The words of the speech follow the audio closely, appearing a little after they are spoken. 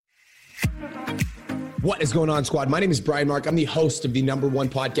What is going on, squad? My name is Brian Mark. I'm the host of the #1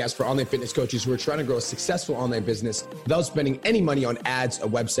 podcast for online fitness coaches who are trying to grow a successful online business without spending any money on ads, a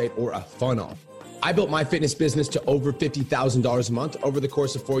website, or a funnel. I built my fitness business to over $50,000 a month over the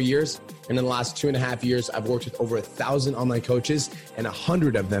course of 4 years. And in the last 2.5 years, I've worked with over 1,000 online coaches and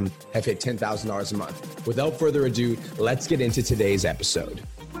 100 of them have hit $10,000 a month. Without further ado, let's get into today's episode.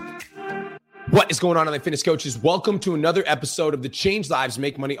 What is going on, online fitness coaches? Welcome to another episode of the Change Lives,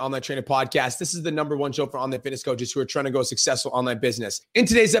 Make Money Online Trainer podcast. This is the #1 show for online fitness coaches who are trying to grow a successful online business. In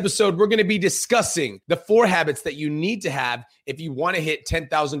today's episode, we're going to be discussing the 4 habits that you need to have if you want to hit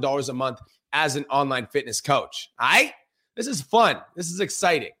 $10,000 a month as an online fitness coach. All right? This is fun. This is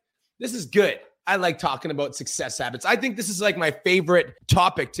exciting. This is good. I like talking about success habits. I think this is like my favorite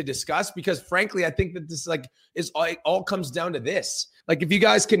topic to discuss because frankly, I think that this it all comes down to this. Like if you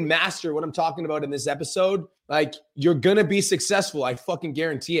guys can master what I'm talking about in this episode, like you're going to be successful. I fucking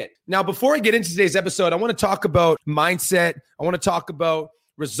guarantee it. Now, before I get into today's episode, I want to talk about mindset. I want to talk about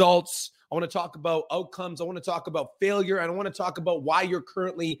results. I want to talk about outcomes. I want to talk about failure. And I want to talk about why you're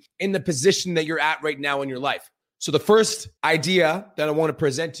currently in the position that you're at right now in your life. So the first idea that I want to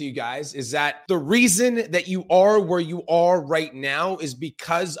present to you guys is that the reason that you are where you are right now is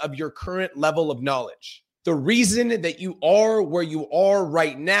because of your current level of knowledge. The reason that you are where you are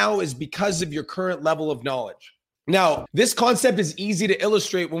right now is because of your current level of knowledge. Now, this concept is easy to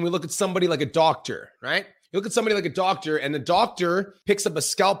illustrate when we look at somebody like a doctor, right? You look at somebody like a doctor and the doctor picks up a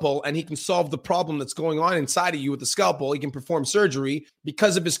scalpel and he can solve the problem that's going on inside of you with the scalpel. He can perform surgery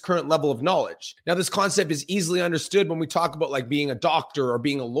because of his current level of knowledge. Now, this concept is easily understood when we talk about like being a doctor or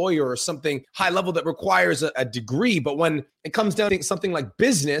being a lawyer or something high level that requires a degree. But when it comes down to something like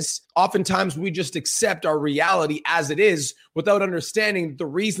business, oftentimes we just accept our reality as it is without understanding the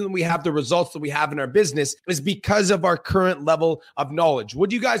reason we have the results that we have in our business is because of our current level of knowledge.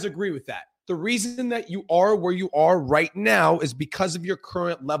 Would you guys agree with that? The reason that you are where you are right now is because of your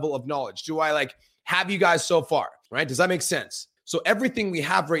current level of knowledge. Do I have you guys so far, right? Does that make sense? So everything we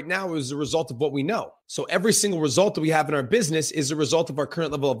have right now is a result of what we know. So every single result that we have in our business is a result of our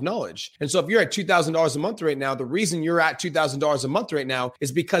current level of knowledge. And so if you're at $2,000 a month right now, the reason you're at $2,000 a month right now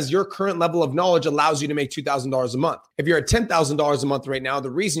is because your current level of knowledge allows you to make $2,000 a month. If you're at $10,000 a month right now,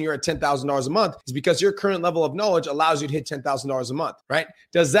 the reason you're at $10,000 a month is because your current level of knowledge allows you to hit $10,000 a month, right?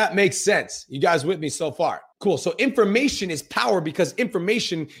 Does that make sense? You guys with me so far? Cool. So information is power because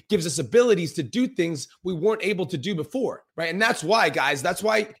information gives us abilities to do things we weren't able to do before, right? And that's why, guys, that's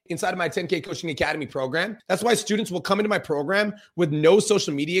why inside of my 10K Coaching Academy program, that's why students will come into my program with no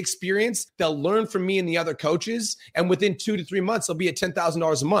social media experience. They'll learn from me and the other coaches. And within 2 to 3 months, they'll be at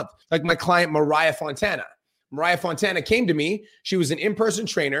 $10,000 a month. Like my client, Mariah Fontana. Mariah Fontana came to me. She was an in-person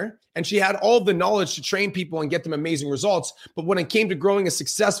trainer and she had all the knowledge to train people and get them amazing results. But when it came to growing a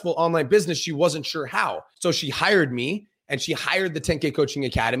successful online business, she wasn't sure how. So she hired me and she hired the 10K Coaching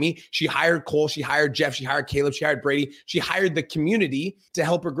Academy. She hired Cole. She hired Jeff. She hired Caleb. She hired Brady. She hired the community to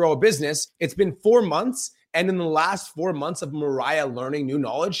help her grow a business. It's been 4 months. And in the last 4 months of Mariah learning new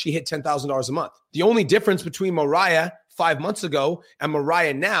knowledge, she hit $10,000 a month. The only difference between Mariah 5 months ago and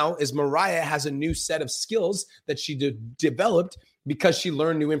Mariah now is Mariah has a new set of skills that she developed because she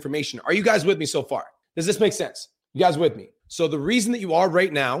learned new information. Are you guys with me so far? Does this make sense? You guys with me? So the reason that you are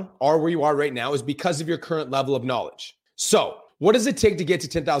right now, are where you are right now, is because of your current level of knowledge. So what does it take to get to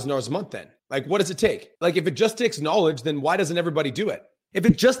 $10,000 a month then? Like, what does it take? Like, if it just takes knowledge, then why doesn't everybody do it? If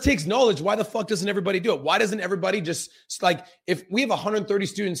it just takes knowledge, why the fuck doesn't everybody do it? Why doesn't everybody just if we have 130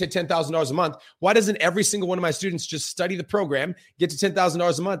 students hit $10,000 a month, why doesn't every single one of my students just study the program, get to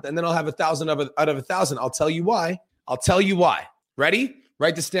 $10,000 a month, and then I'll have 1,000 out of 1,000? I'll tell you why. Ready?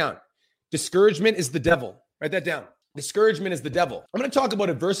 Write this down. Discouragement is the devil. Write that down. Discouragement is the devil. I'm going to talk about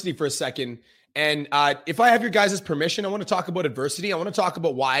adversity for a second. And if I have your guys' permission, I want to talk about adversity. I want to talk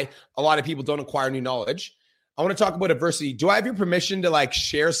about why a lot of people don't acquire new knowledge. I want to talk about adversity. Do I have your permission to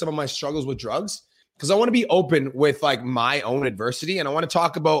share some of my struggles with drugs? Because I want to be open with my own adversity. And I want to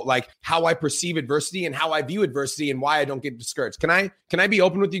talk about how I perceive adversity and how I view adversity and why I don't get discouraged. Can I be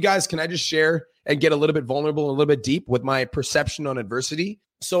open with you guys? Can I just share and get a little bit vulnerable and a little bit deep with my perception on adversity?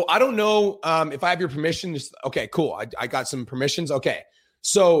 So I don't know if I have your permission. Okay, cool. I got some permissions. Okay.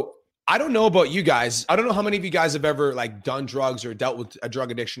 So I don't know about you guys. I don't know how many of you guys have ever done drugs or dealt with a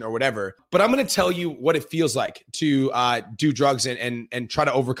drug addiction or whatever, but I'm going to tell you what it feels like to do drugs and try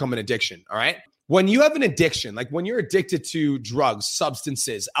to overcome an addiction. All right. When you have an addiction, when you're addicted to drugs,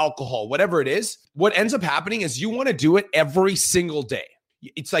 substances, alcohol, whatever it is, what ends up happening is you want to do it every single day.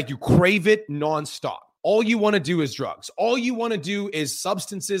 It's like you crave it nonstop. All you want to do is drugs. All you want to do is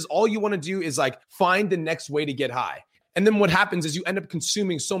substances. All you want to do is find the next way to get high. And then what happens is you end up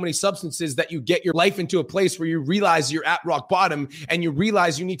consuming so many substances that you get your life into a place where you realize you're at rock bottom and you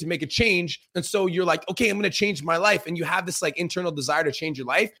realize you need to make a change. And so you're like, okay, I'm going to change my life. And you have this like internal desire to change your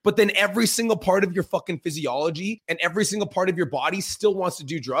life. But then every single part of your fucking physiology and every single part of your body still wants to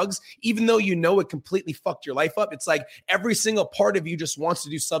do drugs, even though you know it completely fucked your life up. It's like every single part of you just wants to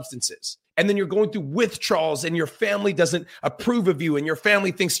do substances. And then you're going through withdrawals and your family doesn't approve of you and your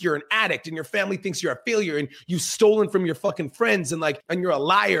family thinks you're an addict and your family thinks you're a failure and you've stolen from your fucking friends and you're a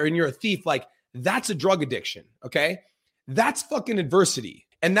liar and you're a thief. Like, that's a drug addiction, okay? That's fucking adversity.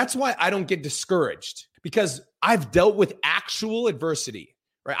 And that's why I don't get discouraged, because I've dealt with actual adversity,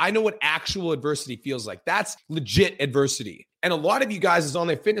 right? I know what actual adversity feels like. That's legit adversity. And a lot of you guys as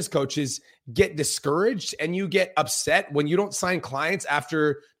online fitness coaches get discouraged and you get upset when you don't sign clients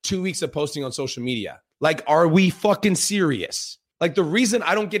after 2 weeks of posting on social media. Like, are we fucking serious? Like, the reason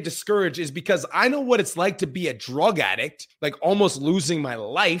I don't get discouraged is because I know what it's like to be a drug addict, like almost losing my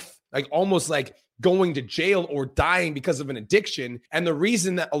life, like almost like going to jail or dying because of an addiction. And the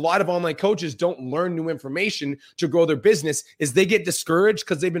reason that a lot of online coaches don't learn new information to grow their business is they get discouraged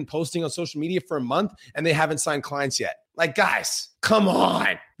because they've been posting on social media for a month and they haven't signed clients yet. Like, guys, come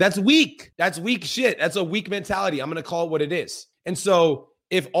on. That's weak. That's weak shit. That's a weak mentality. I'm going to call it what it is. And so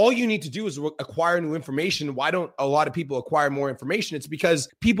if all you need to do is acquire new information, why don't a lot of people acquire more information? It's because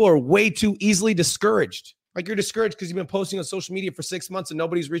people are way too easily discouraged. Like, you're discouraged because you've been posting on social media for 6 months and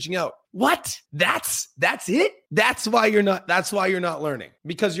nobody's reaching out. What? That's it? That's why you're not learning,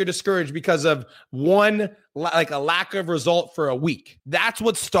 because you're discouraged because of a lack of result for a week. That's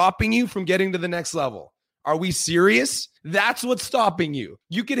what's stopping you from getting to the next level. Are we serious? That's what's stopping you.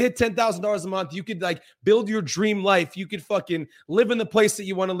 You could hit $10,000 a month. You could build your dream life. You could fucking live in the place that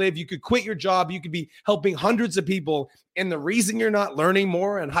you want to live. You could quit your job. You could be helping hundreds of people. And the reason you're not learning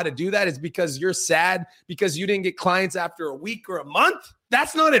more on how to do that is because you're sad because you didn't get clients after a week or a month.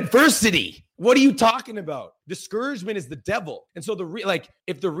 That's not adversity. What are you talking about? Discouragement is the devil. And so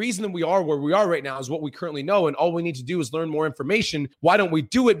if the reason that we are where we are right now is what we currently know, and all we need to do is learn more information, why don't we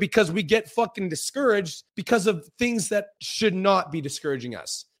do it? Because we get fucking discouraged because of things that should not be discouraging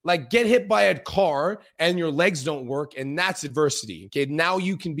us. Like, get hit by a car and your legs don't work, and that's adversity. Okay, now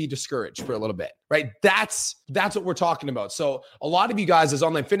you can be discouraged for a little bit, right? That's what we're talking about. So a lot of you guys as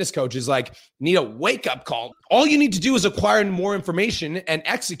online fitness coaches need a wake-up call. All you need to do is acquire more information and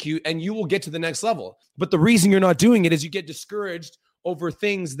execute, and you will get to the next level. But the reason you're not doing it is you get discouraged over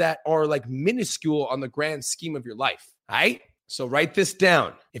things that are minuscule on the grand scheme of your life, all right? So write this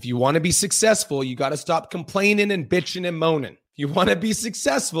down. If you want to be successful, you got to stop complaining and bitching and moaning. If you want to be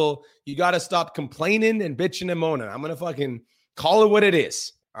successful, you got to stop complaining and bitching and moaning. I'm going to fucking call it what it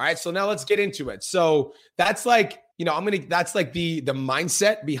is. All right. So now let's get into it. So that's that's the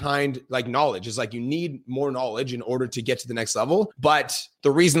mindset behind knowledge is you need more knowledge in order to get to the next level. But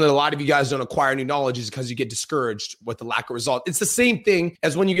the reason that a lot of you guys don't acquire new knowledge is because you get discouraged with the lack of result. It's the same thing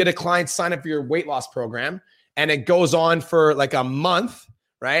as when you get a client sign up for your weight loss program and it goes on for a month.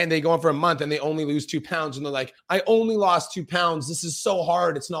 Right. And they go on for a month and they only lose 2 pounds. And they're like, I only lost 2 pounds. This is so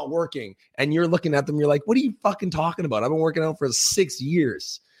hard. It's not working. And you're looking at them. You're like, what are you fucking talking about? I've been working out for 6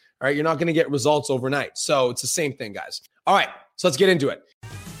 years. All right. You're not going to get results overnight. So it's the same thing, guys. All right. So let's get into it.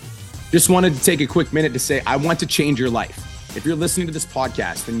 Just wanted to take a quick minute to say, I want to change your life. If you're listening to this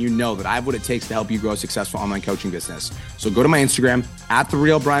podcast, then you know that I have what it takes to help you grow a successful online coaching business. So go to my Instagram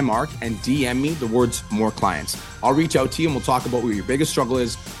 @TheRealBrianMark and DM me the words more clients. I'll reach out to you and we'll talk about what your biggest struggle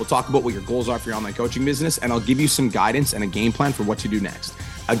is. We'll talk about what your goals are for your online coaching business, and I'll give you some guidance and a game plan for what to do next.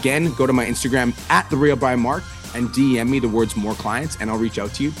 Again, go to my Instagram @TheRealBrianMark and DM me the words more clients, and I'll reach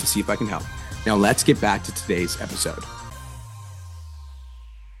out to you to see if I can help. Now let's get back to today's episode.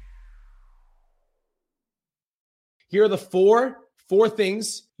 Here are the four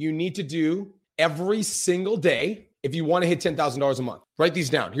things you need to do every single day if you want to hit $10,000 a month. Write these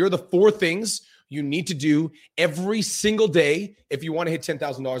down. Here are the 4 things you need to do every single day if you want to hit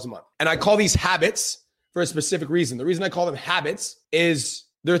 $10,000 a month. And I call these habits for a specific reason. The reason I call them habits is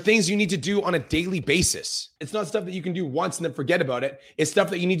they're things you need to do on a daily basis. It's not stuff that you can do once and then forget about it. It's stuff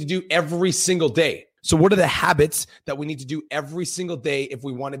that you need to do every single day. So what are the habits that we need to do every single day if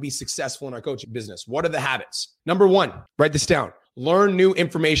we want to be successful in our coaching business? What are the habits? Number 1, write this down. Learn new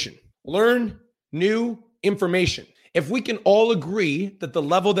information. Learn new information. If we can all agree that the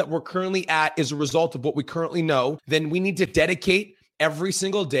level that we're currently at is a result of what we currently know, then we need to dedicate every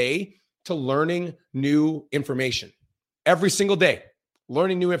single day to learning new information. Every single day,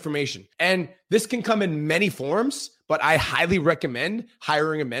 learning new information. And this can come in many forms, but I highly recommend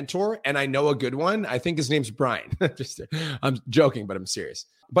hiring a mentor. And I know a good one. I think his name's Brian. I'm joking, but I'm serious.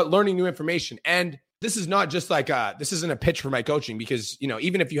 But learning new information. And this is not just like, this isn't a pitch for my coaching because,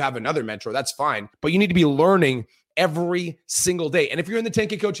 even if you have another mentor, that's fine. But you need to be learning every single day. And if you're in the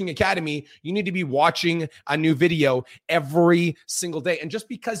 10K Coaching Academy, you need to be watching a new video every single day. And just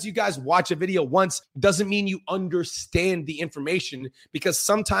because you guys watch a video once doesn't mean you understand the information, because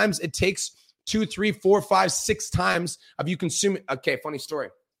sometimes it takes 2, 3, 4, 5, 6 times of you consuming. Okay, funny story.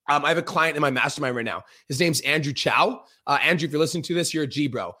 I have a client in my mastermind right now. His name's Andrew Chow. Andrew, if you're listening to this, you're a G,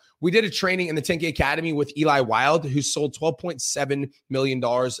 bro. We did a training in the 10K Academy with Eli Wild, who sold $12.7 million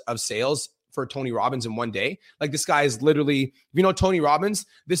of sales for Tony Robbins in one day. Like, this guy is literally, if you know Tony Robbins,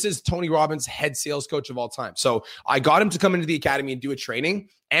 this is Tony Robbins' head sales coach of all time. So I got him to come into the academy and do a training.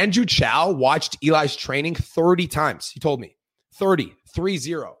 Andrew Chow watched Eli's training 30 times. He told me 30,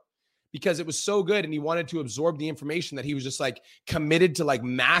 because it was so good. And he wanted to absorb the information that he was just like committed to like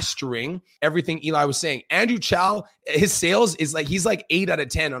mastering everything Eli was saying. Andrew Chow, his sales is like, he's like 8 out of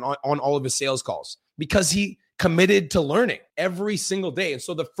 10 on all of his sales calls because he committed to learning every single day. And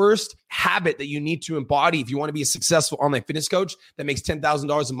so the first habit that you need to embody if you want to be a successful online fitness coach that makes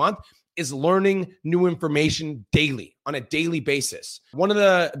 $10,000 a month is learning new information daily, on a daily basis.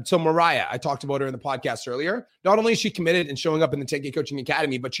 So Mariah, I talked about her in the podcast earlier. Not only is she committed and showing up in the 10K Coaching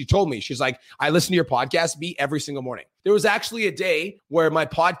Academy, but she told me, she's like, I listen to your podcast, B, every single morning. There was actually a day where my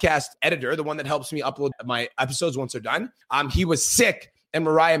podcast editor, the one that helps me upload my episodes once they're done, he was sick, and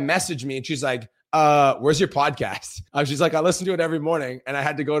Mariah messaged me and she's like, where's your podcast? She's like, I listen to it every morning, and I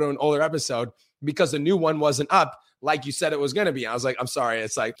had to go to an older episode because the new one wasn't up like you said it was going to be. I was like, I'm sorry.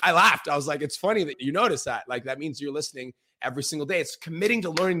 It's like, I laughed. I was like, it's funny that you noticed that. Like, that means you're listening every single day. It's committing to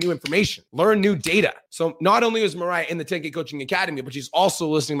learning new information, learn new data. So not only is Mariah in the 10K Coaching Academy, but she's also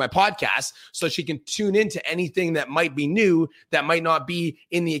listening to my podcast so she can tune into anything that might be new, that might not be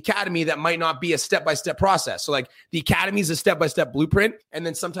in the academy, that might not be a step-by-step process. So like, the academy is a step-by-step blueprint. And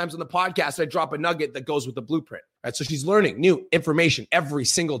then sometimes on the podcast, I drop a nugget that goes with the blueprint. Right? So she's learning new information every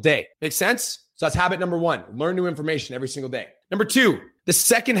single day. Make sense? So that's habit number 1, learn new information every single day. Number 2, the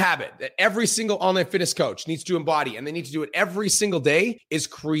second habit that every single online fitness coach needs to embody, and they need to do it every single day, is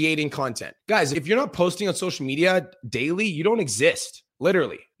creating content. Guys, if you're not posting on social media daily, you don't exist,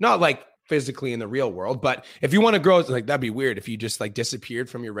 literally. Not like physically in the real world, but if you want to grow, like, that'd be weird if you just like disappeared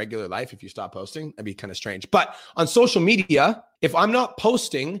from your regular life. If you stop posting, that'd be kind of strange. But on social media, if I'm not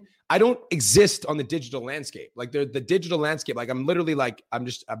posting, I don't exist on the digital landscape. Like the digital landscape, like I'm literally like,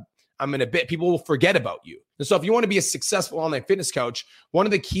 I'm in a bit, people will forget about you. And so if you want to be a successful online fitness coach, one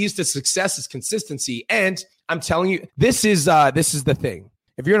of the keys to success is consistency. And I'm telling you, this is the thing.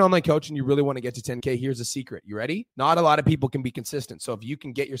 If you're an online coach and you really want to get to 10K, here's a secret. You ready? Not a lot of people can be consistent. So if you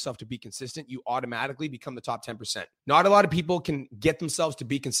can get yourself to be consistent, you automatically become the top 10%. Not a lot of people can get themselves to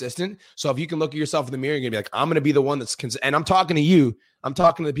be consistent. So if you can look at yourself in the mirror, you're going to be like, I'm going to be the one that's and I'm talking to you. I'm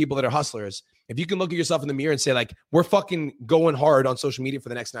talking to the people that are hustlers. If you can look at yourself in the mirror and say, like, we're fucking going hard on social media for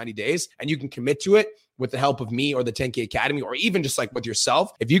the next 90 days, and you can commit to it with the help of me or the 10K Academy, or even just like with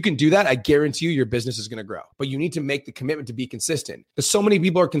yourself, if you can do that, I guarantee you your business is going to grow. But you need to make the commitment to be consistent, because so many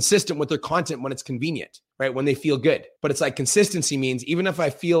people are consistent with their content when it's convenient, right? When they feel good. But it's like, consistency means even if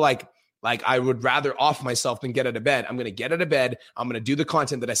I feel like I would rather off myself than get out of bed, I'm going to get out of bed. I'm going to do the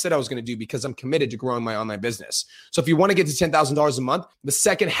content that I said I was going to do because I'm committed to growing my online business. So if you want to get to $10,000 a month, the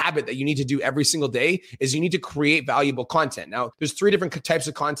second habit that you need to do every single day is you need to create valuable content. Now, there's 3 different types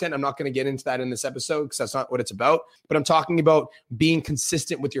of content. I'm not going to get into that in this episode because that's not what it's about, but I'm talking about being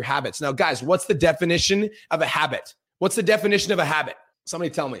consistent with your habits. Now, guys, what's the definition of a habit? What's the definition of a habit? Somebody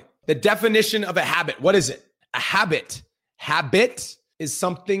tell me. The definition of a habit. What is it? A habit. Habit is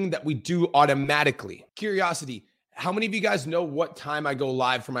something that we do automatically. Curiosity, how many of you guys know what time I go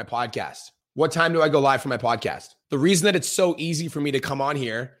live for my podcast? What time do I go live for my podcast? The reason that it's so easy for me to come on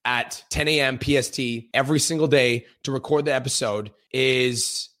here at 10 a.m. PST every single day to record the episode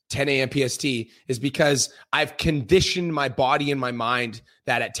is 10 a.m. PST is because I've conditioned my body and my mind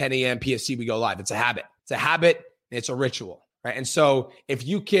that at 10 a.m. PST we go live. It's a habit. It's a habit. It's a ritual, right? And so if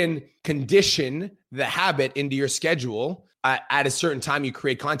you can condition the habit into your schedule, at a certain time, you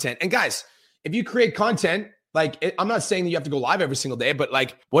create content. And guys, if you create content, I'm not saying that you have to go live every single day, but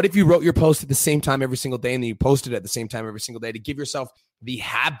like, what if you wrote your post at the same time every single day and then you posted it at the same time every single day to give yourself the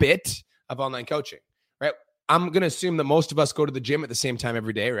habit of online coaching, right? I'm going to assume that most of us go to the gym at the same time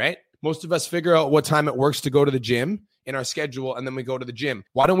every day, right? Most of us figure out what time it works to go to the gym in our schedule, and then we go to the gym.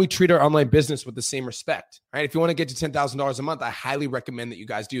 Why don't we treat our online business with the same respect, right? If you want to get to $10,000 a month, I highly recommend that you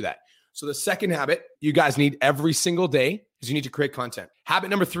guys do that. So the second habit you guys need every single day is you need to create content. Habit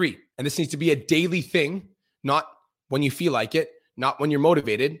number 3, and this needs to be a daily thing, not when you feel like it, not when you're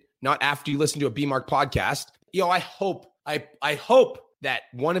motivated, not after you listen to a B-Mark podcast. I hope that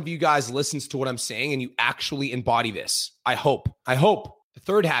one of you guys listens to what I'm saying and you actually embody this. I hope. The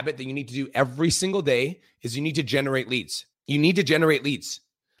third habit that you need to do every single day is you need to generate leads. You need to generate leads.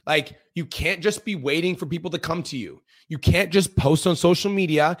 Like, you can't just be waiting for people to come to you. You can't just post on social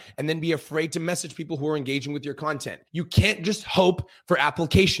media and then be afraid to message people who are engaging with your content. You can't just hope for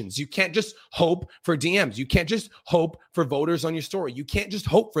applications. You can't just hope for DMs. You can't just hope for voters on your story. You can't just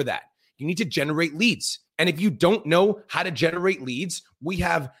hope for that. You need to generate leads. And if you don't know how to generate leads, we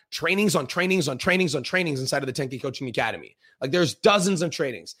have trainings on trainings on trainings on trainings inside of the 10K Coaching Academy. Like, there's dozens of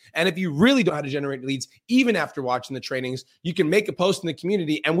trainings. And if you really don't know how to generate leads, even after watching the trainings, you can make a post in the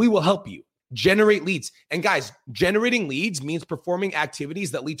community and we will help you generate leads. And guys, generating leads means performing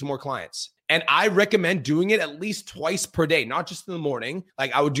activities that lead to more clients. And I recommend doing it at least twice per day, not just in the morning.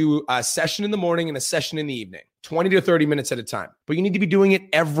 Like, I would do a session in the morning and a session in the evening, 20 to 30 minutes at a time. But you need to be doing it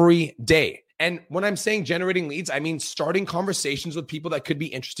every day. And when I'm saying generating leads, I mean starting conversations with people that could be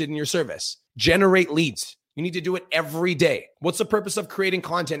interested in your service. Generate leads. You need to do it every day. What's the purpose of creating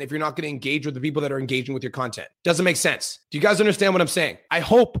content if you're not going to engage with the people that are engaging with your content? Doesn't make sense. Do you guys understand what I'm saying? I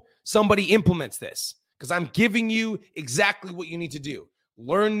hope somebody implements this, because I'm giving you exactly what you need to do.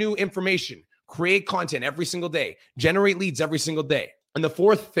 Learn new information, create content every single day, generate leads every single day. And the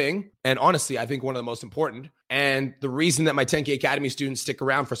fourth thing, and honestly, I think one of the most important, and the reason that my 10K Academy students stick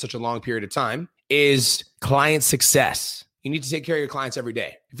around for such a long period of time, is client success. You need to take care of your clients every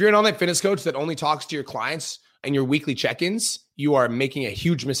day. If you're an online fitness coach that only talks to your clients in your weekly check-ins, you are making a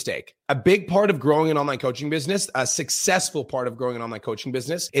huge mistake. A big part of growing an online coaching business, a successful part of growing an online coaching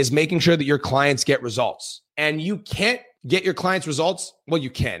business, is making sure that your clients get results. And you can't get your clients results. Well,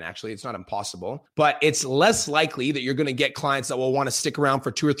 you can actually, it's not impossible, but it's less likely that you're going to get clients that will want to stick around for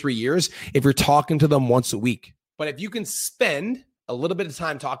 2 or 3 years if you're talking to them once a week. But if you can spend a little bit of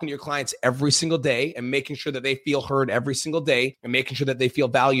time talking to your clients every single day and making sure that they feel heard every single day and making sure that they feel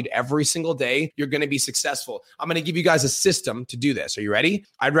valued every single day, you're going to be successful. I'm going to give you guys a system to do this. Are you ready?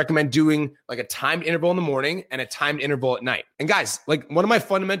 I'd recommend doing like a timed interval in the morning and a timed interval at night. And guys, like, one of my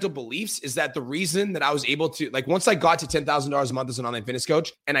fundamental beliefs is that the reason that I was able to, like, once I got to $10,000 a month as an online fitness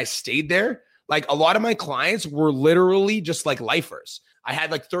coach and I stayed there, like, a lot of my clients were literally just like lifers. I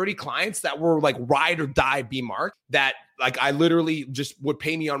had like 30 clients that were like ride or die B-Mark that, like, I literally just would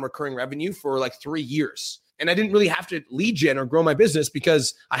pay me on recurring revenue for like 3 years. And I didn't really have to lead gen or grow my business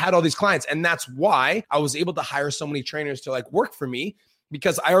because I had all these clients. And that's why I was able to hire so many trainers to like work for me,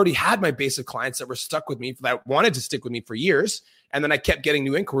 because I already had my base of clients that were stuck with me, that wanted to stick with me for years. And then I kept getting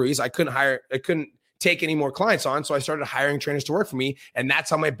new inquiries. I couldn't take any more clients on. So I started hiring trainers to work for me. And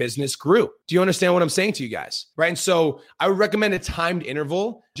that's how my business grew. Do you understand what I'm saying to you guys? Right. And so I would recommend a timed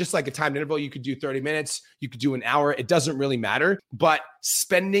interval. Just like a timed interval, you could do 30 minutes, you could do an hour. It doesn't really matter. But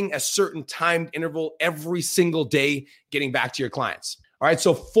spending a certain timed interval every single day getting back to your clients. All right.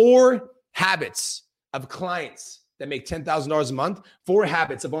 So 4 habits of clients that make $10,000 a month, 4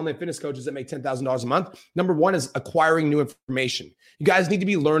 habits of online fitness coaches that make $10,000 a month. Number 1 is acquiring new information. You guys need to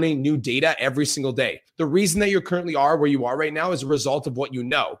be learning new data every single day. The reason that you currently are where you are right now is a result of what you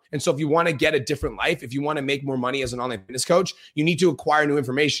know. And so if you want to get a different life, if you want to make more money as an online fitness coach, you need to acquire new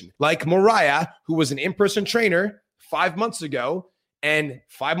information. Like Mariah, who was an in-person trainer 5 months ago, and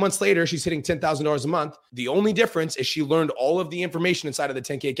 5 months later, she's hitting $10,000 a month. The only difference is she learned all of the information inside of the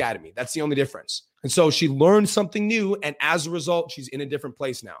 10K Academy. That's the only difference. And so she learned something new. And as a result, she's in a different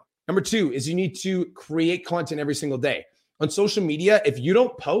place now. Number 2 is you need to create content every single day. On social media, if you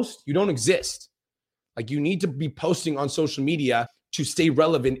don't post, you don't exist. Like, you need to be posting on social media to stay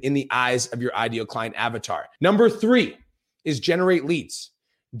relevant in the eyes of your ideal client avatar. Number 3 is generate leads.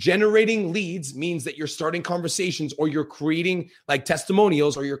 Generating leads means that you're starting conversations, or you're creating like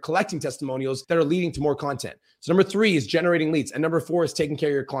testimonials, or you're collecting testimonials that are leading to more content. So number 3 is generating leads. And number 4 is taking care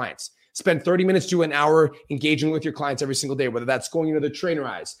of your clients. Spend 30 minutes to an hour engaging with your clients every single day, whether that's going into the trainer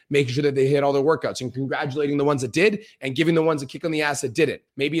eyes, making sure that they hit all their workouts and congratulating the ones that did and giving the ones a kick on the ass that didn't.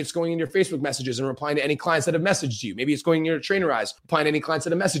 Maybe it's going in your Facebook messages and replying to any clients that have messaged you. Maybe it's going in your trainer eyes, replying to any clients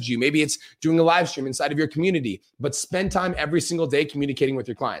that have messaged you. Maybe it's doing a live stream inside of your community, but spend time every single day communicating with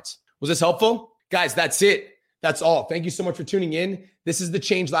your clients. Was this helpful? Guys, that's it. That's all. Thank you so much for tuning in. This is the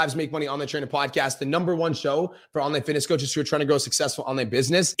Change Lives Make Money Online Trainer Podcast, the #1 show for online fitness coaches who are trying to grow a successful online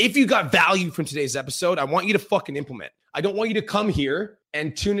business. If you got value from today's episode, I want you to fucking implement. I don't want you to come here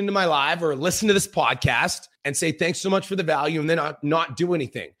and tune into my live or listen to this podcast and say, thanks so much for the value, and then not do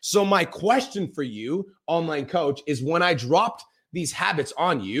anything. So my question for you, online coach, is when I dropped these habits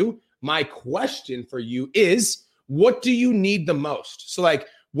on you, my question for you is, what do you need the most? So like,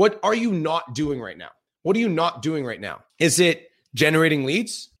 what are you not doing right now? What are you not doing right now? Is it generating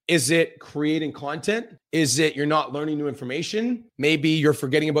leads? Is it creating content? Is it you're not learning new information? Maybe you're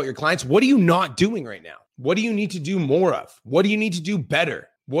forgetting about your clients. What are you not doing right now? What do you need to do more of? What do you need to do better?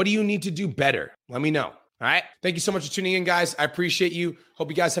 What do you need to do better? Let me know. All right. Thank you so much for tuning in, guys. I appreciate you. Hope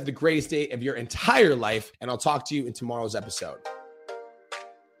you guys have the greatest day of your entire life. And I'll talk to you in tomorrow's episode.